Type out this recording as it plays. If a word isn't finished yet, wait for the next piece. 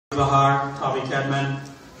Bahar, Tabi Cadman,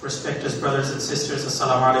 respected brothers and sisters,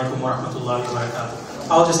 Assalamu alaikum wa rahmatullahi wa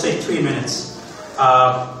barakatuh. I'll just take 3 minutes.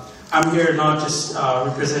 I'm here not just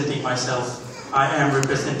representing myself, I am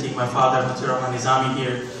representing my father, Nakib Rahman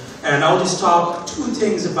here. And I'll just talk 2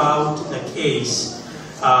 things about the case,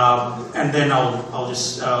 and then I'll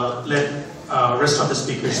just let rest of the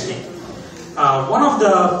speakers speak. One of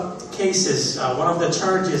the cases, one of the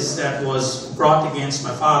charges that was brought against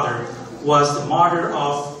my father was the murder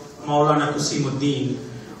of Maulana Qasimuddin,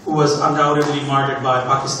 who was undoubtedly murdered by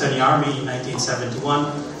Pakistani army in 1971.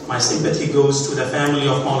 My sympathy goes to the family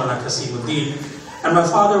of Maulana Qasimuddin. And my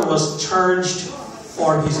father was charged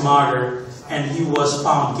for his murder, and he was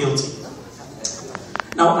found guilty.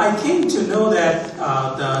 Now, I came to know that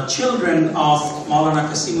the children of Maulana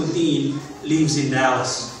Qasimuddin lives in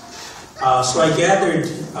Dallas. So I gathered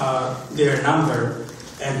their number,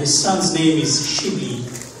 and his son's name is Shibli.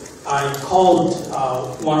 I called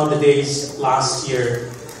one of the days last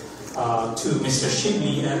year to Mr.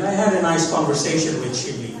 Shibli, and I had a nice conversation with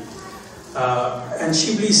Shibli. And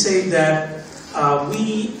Shibli said that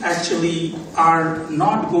we actually are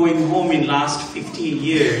not going home in last 15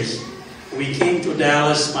 years. We came to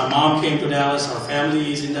Dallas, my mom came to Dallas, our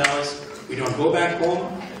family is in Dallas. We don't go back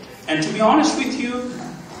home. And to be honest with you,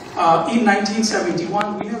 in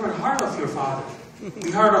 1971, we never heard of your father.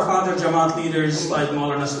 We heard of other Jamaat leaders like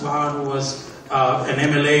Maulana Subhan, who was an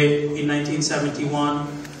MLA in 1971,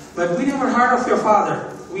 but we never heard of your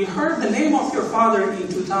father. We heard the name of your father in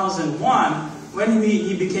 2001 when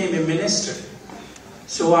he became a minister.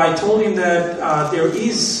 So I told him that there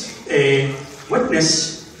is a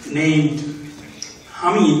witness named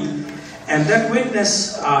Hamid, and that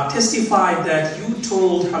witness testified that you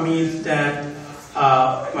told Hamid that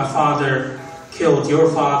my father killed your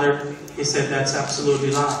father. He said that's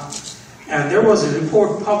absolutely lie. And there was a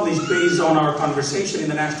report published based on our conversation in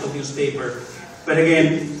the national newspaper. But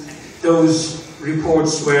again, those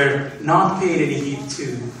reports were not paid any heed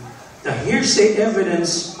to. The hearsay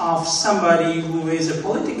evidence of somebody who is a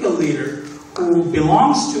political leader, who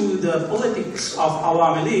belongs to the politics of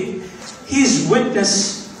Awami League, his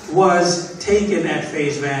witness was taken at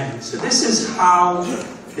face value. So this is how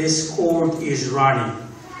this court is running.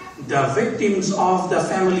 The victims of the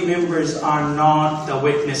family members are not the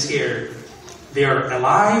witness here. They are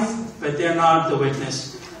alive, but they're not the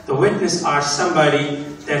witness. The witness are somebody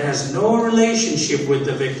that has no relationship with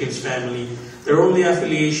the victim's family. Their only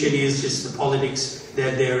affiliation is just the politics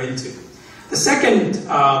that they're into. The second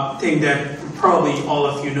thing that probably all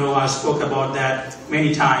of you know, I spoke about that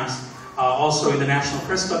many times, also in the national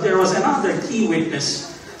press, but there was another key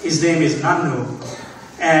witness. His name is Nannu.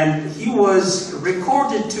 And he was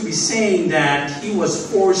recorded to be saying that he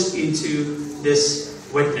was forced into this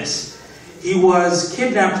witness. He was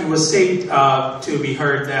kidnapped. He was said to be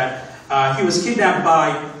heard that he was kidnapped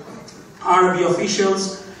by Hrdb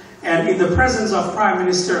officials, and in the presence of Prime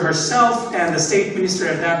Minister herself and the State Minister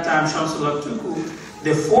at that time, Shamsullah Tuku,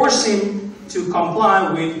 they forced him to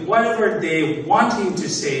comply with whatever they want him to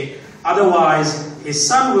say. Otherwise, his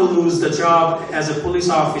son will lose the job as a police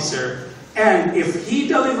officer. And if he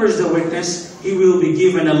delivers the witness, he will be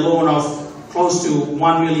given a loan of close to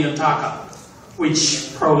 1 million taka,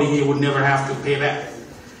 which probably he would never have to pay back.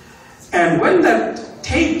 And when that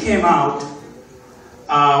tape came out,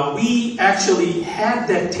 we actually had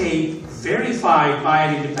that tape verified by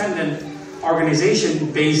an independent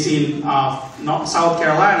organization based in South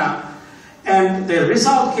Carolina. And the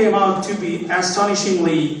result came out to be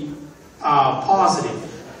astonishingly positive.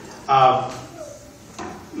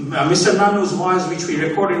 Mr. Nannu's voice, which we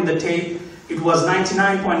recorded in the tape, it was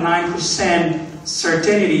 99.9%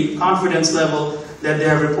 certainty, confidence level that they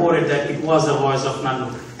have reported that it was the voice of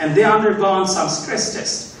Nannu. And they undergone some stress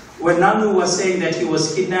tests. When Nannu was saying that he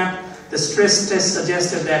was kidnapped, the stress test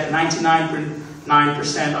suggested that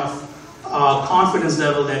 99.9% of confidence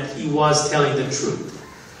level that he was telling the truth.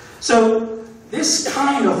 So this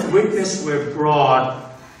kind of witness were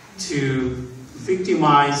brought to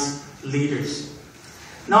victimize leaders.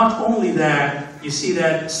 Not only that, you see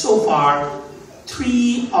that so far,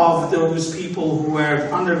 3 of those people who were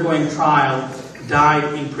undergoing trial died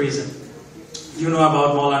in prison. You know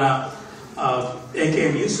about Maulana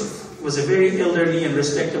A.K.M. Yusuf. He was a very elderly and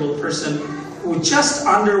respectable person who just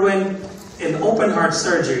underwent an open heart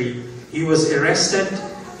surgery. He was arrested,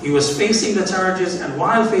 he was facing the charges, and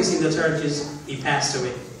while facing the charges, he passed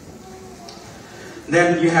away.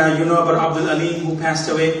 Then you know about Abdul Alim, who passed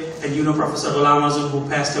away, and you know Professor Ghulam Azam, who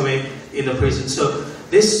passed away in the prison. So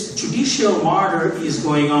this judicial murder is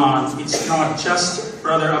going on. It's not just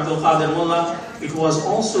Brother Abdul Qadir Mullah, it was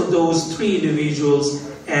also those 3 individuals,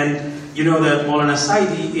 and you know that Maulana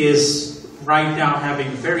Saidi is right now having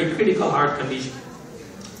very critical heart condition.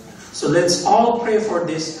 So let's all pray for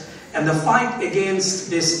this. And the fight against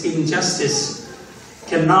this injustice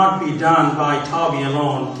cannot be done by Toby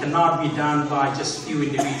alone, cannot be done by just few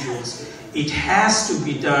individuals. It has to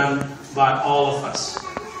be done by all of us.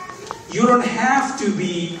 You don't have to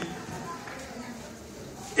be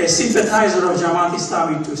a sympathizer of Jamaat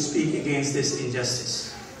Islami to speak against this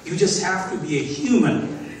injustice. You just have to be a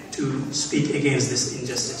human to speak against this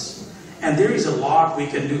injustice. And there is a lot we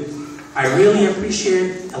can do. I really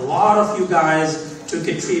appreciate a lot of you guys took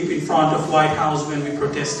a trip in front of White House when we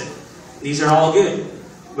protested. These are all good,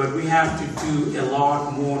 but we have to do a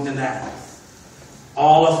lot more than that.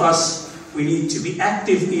 All of us, we need to be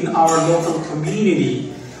active in our local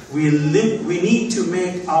community. We need to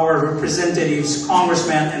make our representatives,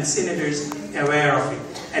 congressmen and senators aware of it.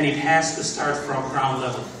 And it has to start from ground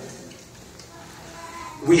level.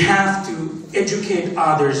 We have to educate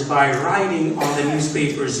others by writing on the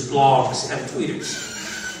newspapers, blogs, and Twitters.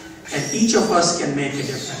 And each of us can make a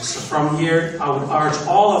difference. So from here, I would urge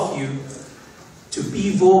all of you to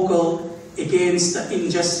be vocal against the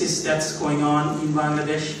injustice that's going on in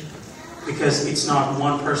Bangladesh, because it's not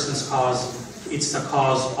one person's cause, it's the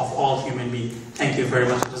cause of all human beings. Thank you very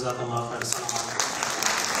much.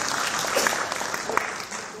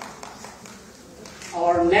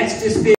 Our next speaker.